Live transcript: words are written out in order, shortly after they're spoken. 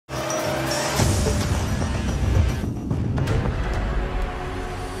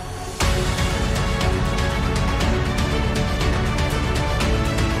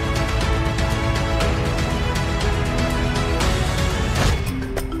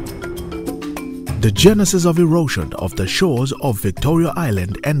The genesis of erosion of the shores of Victoria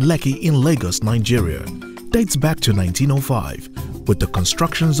Island and Lekki in Lagos, Nigeria, dates back to 1905 with the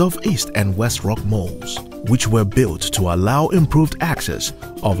constructions of East and West Rock moles, which were built to allow improved access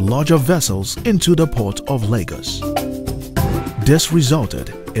of larger vessels into the port of Lagos. This resulted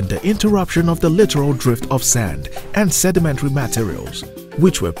in the interruption of the littoral drift of sand and sedimentary materials,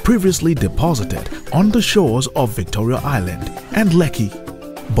 which were previously deposited on the shores of Victoria Island and Lekki,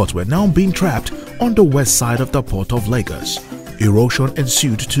 but were now being trapped on the west side of the port of Lagos. Erosion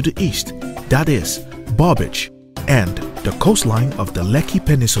ensued to the east, that is, Burbage, and the coastline of the Lekki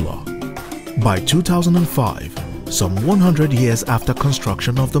Peninsula. By 2005, some 100 years after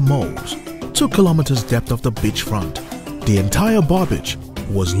construction of the moles, 2 kilometers depth of the beachfront, the entire Burbage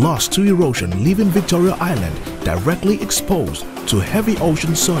was lost to erosion, leaving Victoria Island directly exposed to heavy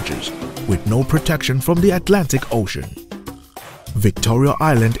ocean surges with no protection from the Atlantic Ocean. Victoria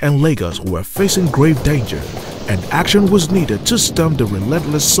Island and Lagos were facing grave danger, and action was needed to stem the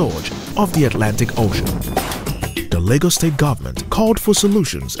relentless surge of the Atlantic Ocean. The Lagos state government called for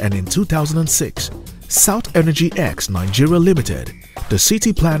solutions, and in 2006, South Energy X Nigeria Limited, the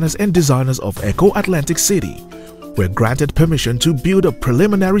city planners and designers of Eko Atlantic City, were granted permission to build a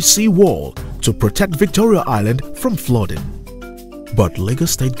preliminary sea wall to protect Victoria Island from flooding. But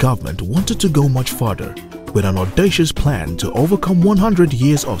Lagos state government wanted to go much further with an audacious plan to overcome 100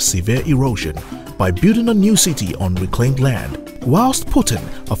 years of severe erosion by building a new city on reclaimed land, whilst putting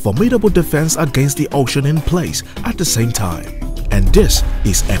a formidable defense against the ocean in place at the same time. And this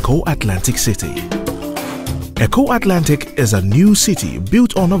is Eko Atlantic City. Eko Atlantic is a new city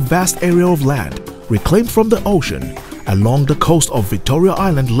built on a vast area of land reclaimed from the ocean along the coast of Victoria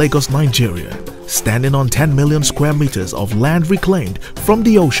Island, Lagos, Nigeria. Standing on 10 million square meters of land reclaimed from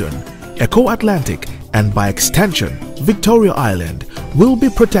the ocean, Eko Atlantic, and by extension Victoria Island, will be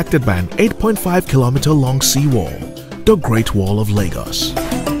protected by an 8.5-kilometer long seawall, the Great Wall of Lagos.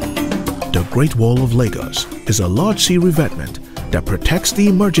 The Great Wall of Lagos is a large sea revetment that protects the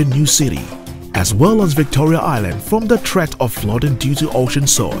emerging new city, as well as Victoria Island, from the threat of flooding due to ocean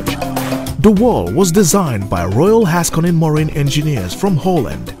surge. The wall was designed by Royal Haskoning Marine Engineers from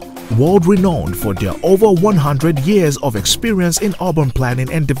Holland, world-renowned for their over 100 years of experience in urban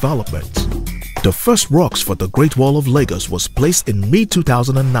planning and development. The first rocks for the Great Wall of Lagos was placed in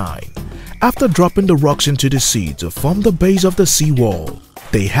mid-2009. After dropping the rocks into the sea to form the base of the seawall,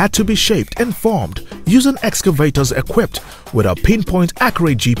 they had to be shaped and formed using excavators equipped with a pinpoint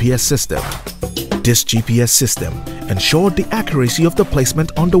accurate GPS system. This GPS system ensured the accuracy of the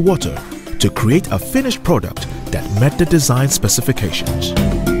placement underwater to create a finished product that met the design specifications.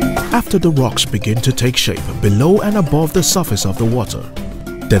 After the rocks begin to take shape below and above the surface of the water,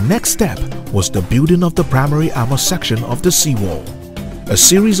 the next step was the building of the primary armor section of the seawall, a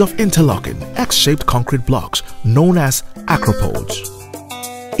series of interlocking X-shaped concrete blocks known as acropodes.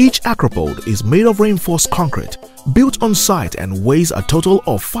 Each acropode is made of reinforced concrete, built on site, and weighs a total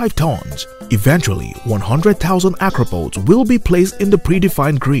of 5 tons. Eventually, 100,000 acropodes will be placed in the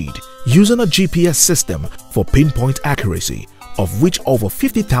predefined grid using a GPS system for pinpoint accuracy, of which over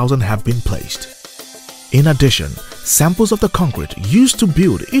 50,000 have been placed. In addition, samples of the concrete used to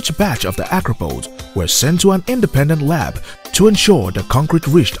build each batch of the acropodes were sent to an independent lab to ensure the concrete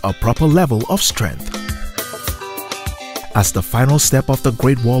reached a proper level of strength. As the final step of the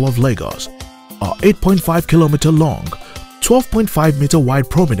Great Wall of Lagos, a 8.5-kilometer long, 12.5-meter wide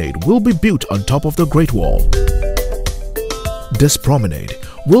promenade will be built on top of the Great Wall. This promenade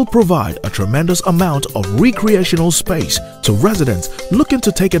will provide a tremendous amount of recreational space to residents looking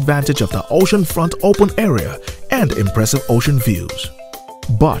to take advantage of the oceanfront open area and impressive ocean views.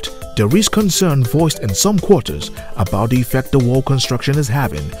 But there is concern voiced in some quarters about the effect the wall construction is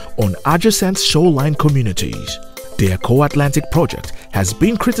having on adjacent shoreline communities. The Eko Atlantic project has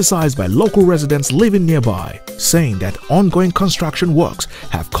been criticized by local residents living nearby, saying that ongoing construction works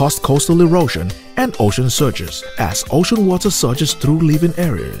have caused coastal erosion and ocean surges as ocean water surges through living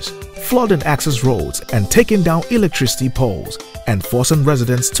areas, flooding access roads and taking down electricity poles and forcing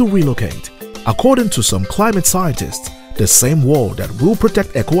residents to relocate. According to some climate scientists, the same wall that will protect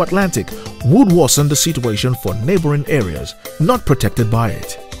Eko Atlantic would worsen the situation for neighboring areas not protected by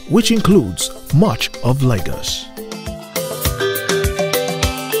it, which includes much of Lagos.